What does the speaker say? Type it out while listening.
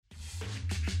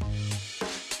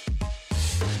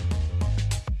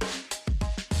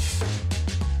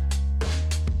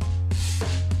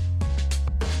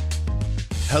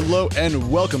Hello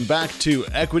and welcome back to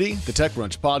Equity, the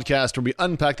TechCrunch podcast where we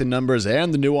unpack the numbers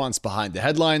and the nuance behind the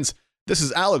headlines. This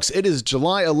is Alex. It is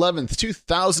July 11th,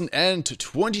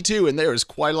 2022, and there is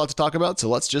quite a lot to talk about, so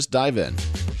let's just dive in.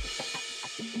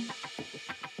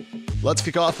 Let's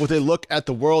kick off with a look at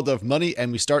the world of money,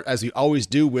 and we start as we always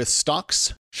do with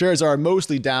stocks. Shares are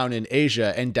mostly down in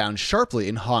Asia and down sharply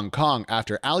in Hong Kong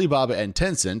after Alibaba and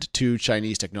Tencent, two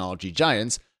Chinese technology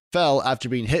giants, fell after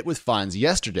being hit with fines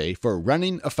yesterday for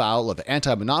running afoul of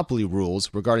anti-monopoly rules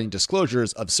regarding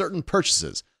disclosures of certain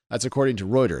purchases. That's according to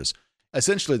Reuters.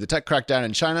 Essentially, the tech crackdown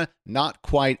in China not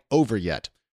quite over yet.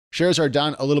 Shares are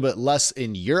down a little bit less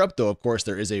in Europe, though of course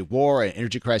there is a war, an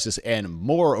energy crisis, and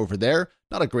more over there.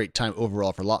 Not a great time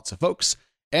overall for lots of folks.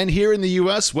 And here in the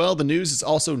US, well, the news is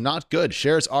also not good.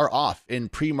 Shares are off in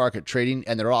pre-market trading,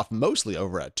 and they're off mostly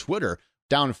over at Twitter,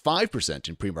 down 5%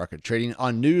 in pre-market trading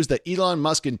on news that Elon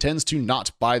Musk intends to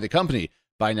not buy the company.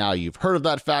 By now, you've heard of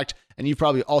that fact, and you've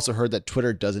probably also heard that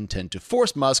Twitter does intend to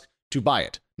force Musk to buy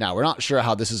it. Now, we're not sure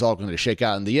how this is all going to shake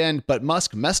out in the end, but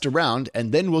Musk messed around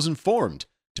and then was informed,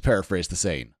 to paraphrase the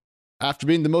saying. After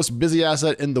being the most busy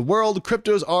asset in the world,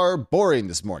 cryptos are boring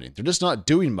this morning. They're just not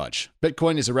doing much.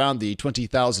 Bitcoin is around the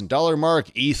 $20,000 mark,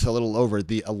 ETH a little over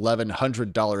the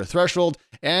 $1,100 threshold,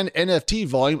 and NFT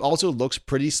volume also looks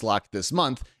pretty slack this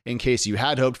month, in case you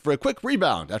had hoped for a quick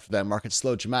rebound after that market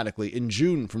slowed dramatically in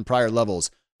June from prior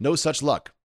levels. No such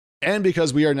luck. And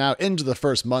because we are now into the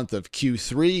first month of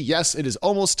Q3, yes, it is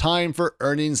almost time for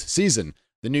earnings season.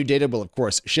 The new data will, of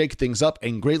course, shake things up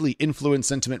and greatly influence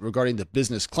sentiment regarding the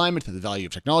business climate and the value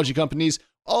of technology companies,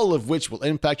 all of which will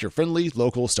impact your friendly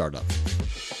local startup.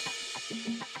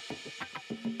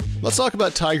 Let's talk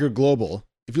about Tiger Global.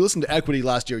 If you listened to Equity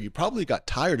last year, you probably got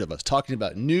tired of us talking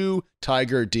about new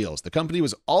Tiger deals. The company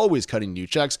was always cutting new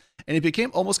checks, and it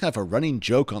became almost kind of a running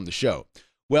joke on the show.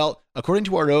 Well, according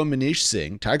to our own Manish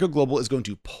Singh, Tiger Global is going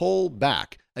to pull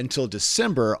back until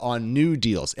December on new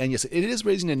deals. And yes, it is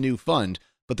raising a new fund,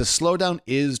 but the slowdown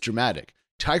is dramatic.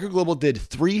 Tiger Global did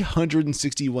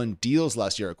 361 deals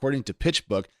last year, according to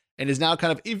PitchBook, and is now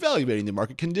kind of evaluating the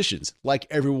market conditions, like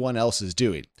everyone else is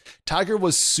doing. Tiger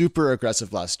was super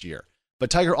aggressive last year, but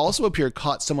Tiger also appeared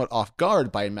caught somewhat off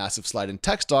guard by a massive slide in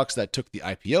tech stocks that took the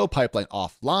IPO pipeline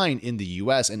offline in the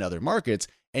US and other markets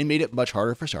and made it much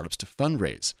harder for startups to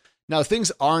fundraise. Now,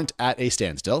 things aren't at a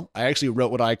standstill. I actually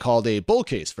wrote what I called a bull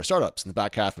case for startups in the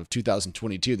back half of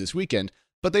 2022 this weekend,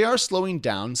 but they are slowing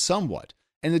down somewhat.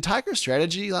 And the Tiger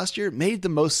strategy last year made the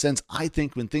most sense, I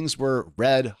think, when things were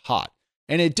red hot.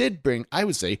 And it did bring, I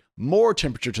would say, more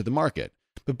temperature to the market.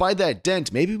 But by that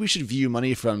dent, maybe we should view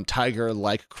money from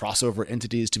Tiger-like crossover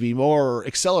entities to be more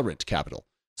accelerant capital.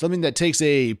 Something that takes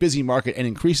a busy market and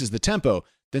increases the tempo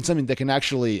than something that can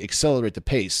actually accelerate the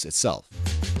pace itself.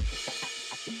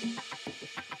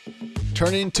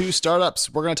 Turning to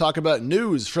startups, we're going to talk about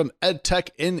news from EdTech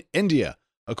in India.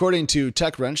 According to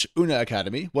TechCrunch, Una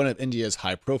Academy, one of India's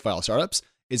high-profile startups,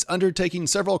 is undertaking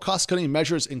several cost-cutting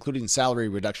measures, including salary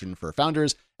reduction for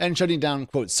founders and shutting down,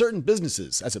 quote, certain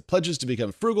businesses as it pledges to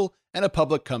become frugal and a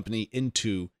public company in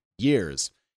 2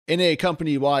 years. In a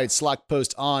company-wide Slack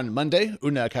post on Monday,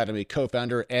 Una Academy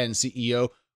co-founder and CEO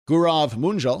Gaurav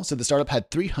Munjal said the startup had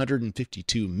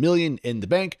 $352 million in the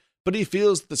bank, but he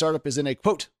feels the startup is in a,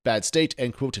 quote, bad state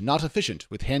and, quote, not efficient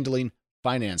with handling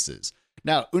finances.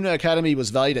 Now, Una Academy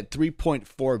was valued at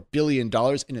 $3.4 billion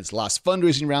in its last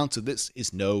fundraising round, so this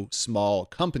is no small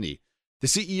company. The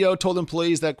CEO told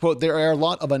employees that, quote, there are a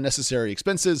lot of unnecessary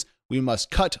expenses. We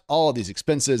must cut all of these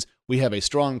expenses. We have a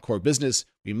strong core business.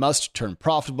 We must turn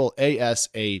profitable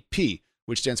ASAP,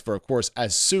 which stands for, of course,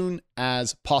 as soon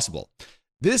as possible.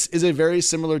 This is a very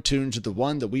similar tune to the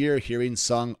one that we are hearing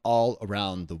sung all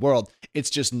around the world. It's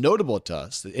just notable to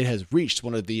us that it has reached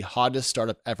one of the hottest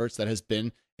startup efforts that has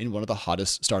been in one of the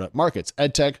hottest startup markets.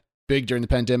 EdTech, big during the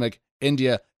pandemic.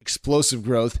 India, explosive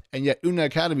growth. And yet Una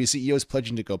Academy CEO is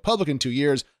pledging to go public in 2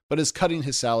 years, but is cutting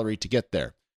his salary to get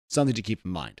there. Something to keep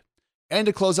in mind. And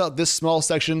to close out this small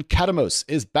section, Kadamos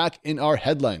is back in our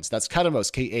headlines. That's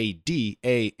Kadamos,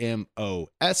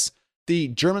 Kadamos. The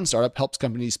German startup helps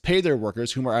companies pay their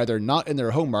workers whom are either not in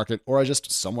their home market or are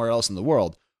just somewhere else in the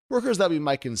world. Workers that we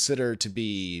might consider to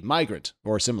be migrant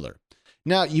or similar.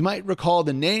 Now, you might recall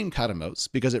the name Kadamos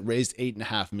because it raised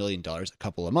 $8.5 million a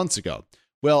couple of months ago.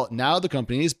 Well, now the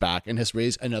company is back and has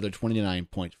raised another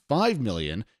 $29.5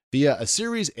 million via a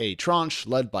Series A tranche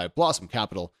led by Blossom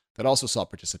Capital that also saw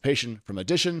participation from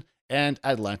Addition and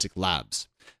Atlantic Labs.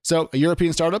 So, a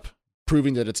European startup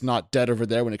proving that it's not dead over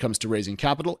there when it comes to raising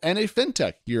capital, and a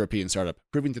fintech European startup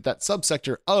proving that that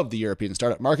subsector of the European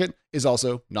startup market is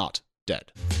also not dead.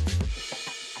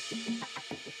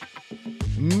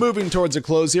 Moving towards a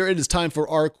close here, it is time for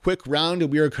our quick round,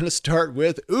 and we are going to start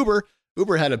with Uber.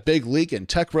 Uber had a big leak, and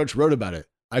TechCrunch wrote about it.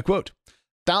 I quote,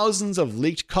 "Thousands of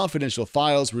leaked confidential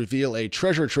files reveal a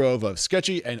treasure trove of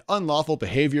sketchy and unlawful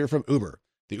behavior from Uber.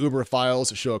 The Uber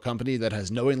files show a company that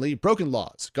has knowingly broken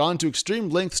laws, gone to extreme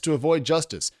lengths to avoid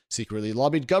justice, secretly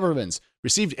lobbied governments,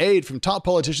 received aid from top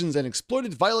politicians, and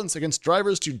exploited violence against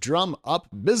drivers to drum up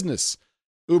business."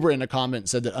 Uber, in a comment,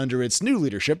 said that under its new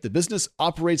leadership, the business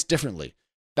operates differently.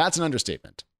 That's an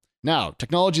understatement. Now,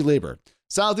 technology labor.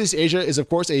 Southeast Asia is, of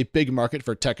course, a big market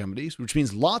for tech companies, which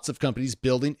means lots of companies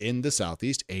building in the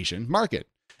Southeast Asian market.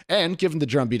 And given the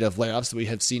drumbeat of layoffs that we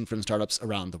have seen from startups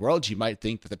around the world, you might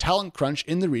think that the talent crunch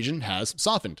in the region has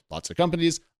softened. Lots of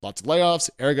companies, lots of layoffs,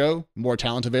 ergo, more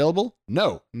talent available?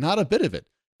 No, not a bit of it.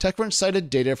 TechCrunch cited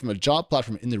data from a job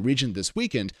platform in the region this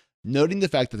weekend, noting the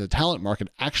fact that the talent market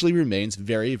actually remains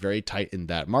very, very tight in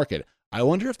that market. I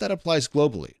wonder if that applies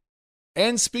globally.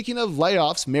 And speaking of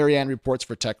layoffs, Marianne reports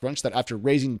for TechCrunch that after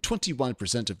raising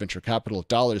 21% of venture capital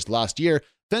dollars last year,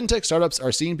 fintech startups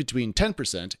are seeing between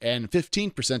 10% and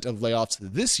 15% of layoffs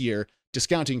this year,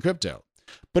 discounting crypto.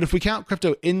 But if we count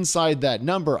crypto inside that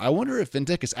number, I wonder if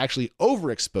fintech is actually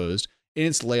overexposed in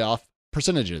its layoff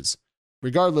percentages.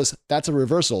 Regardless, that's a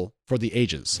reversal for the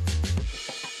ages.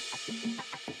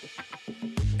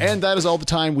 And that is all the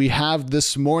time we have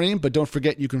this morning, but don't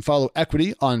forget you can follow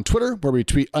Equity on Twitter, where we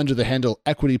tweet under the handle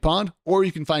EquityPod, or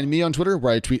you can find me on Twitter,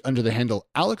 where I tweet under the handle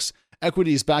Alex.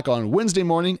 Equity is back on Wednesday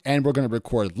morning, and we're going to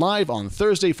record live on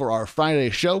Thursday for our Friday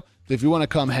show. If you want to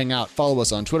come hang out, follow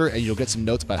us on Twitter, and you'll get some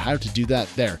notes about how to do that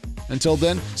there. Until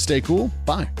then, stay cool.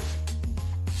 Bye.